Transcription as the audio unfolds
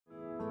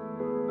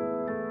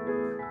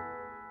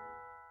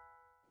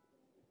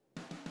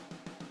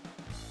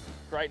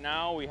park right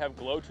now, we have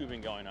glow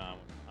tubing going on.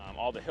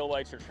 All the hill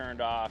lights are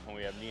turned off and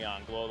we have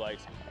neon glow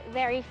lights.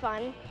 Very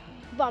fun,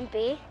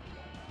 bumpy.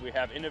 We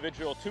have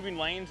individual tubing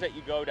lanes that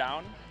you go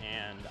down,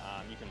 and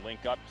you can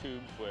link up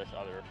tubes with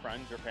other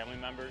friends or family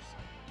members,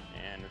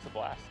 and it's a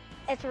blast.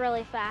 It's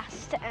really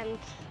fast, and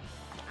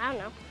I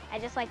don't know, I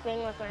just like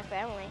being with my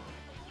family.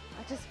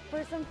 Just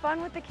for some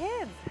fun with the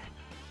kids.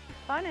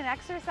 Fun and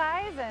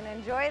exercise and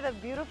enjoy the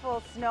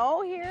beautiful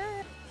snow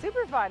here.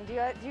 Super fun. Do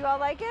you all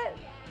like it?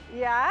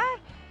 Yeah?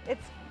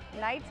 It's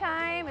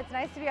nighttime. It's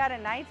nice to be out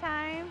at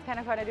nighttime. It's kind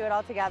of fun to do it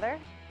all together.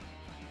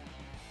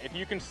 If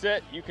you can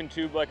sit, you can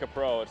tube like a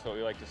pro, it's what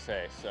we like to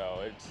say. So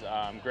it's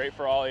great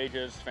for all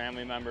ages,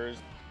 family members.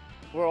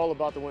 We're all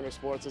about the winter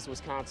sports. It's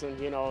Wisconsin.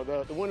 You know,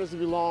 the winters will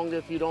be long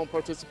if you don't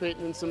participate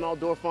in some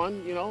outdoor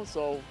fun, you know,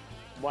 so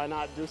why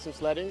not do some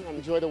sledding and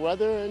enjoy the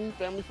weather and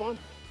family fun?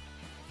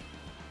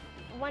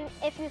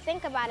 If you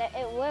think about it,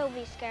 it will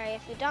be scary.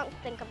 If you don't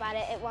think about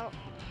it, it won't.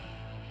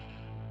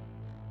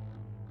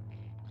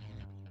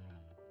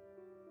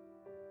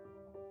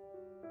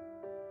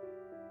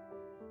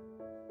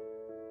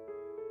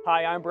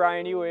 Hi, I'm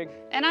Brian Ewig.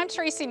 And I'm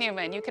Tracy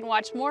Newman. You can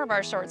watch more of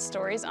our short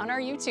stories on our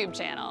YouTube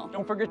channel.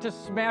 Don't forget to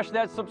smash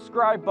that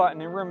subscribe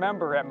button, and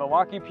remember, at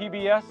Milwaukee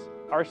PBS,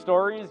 our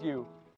story is you.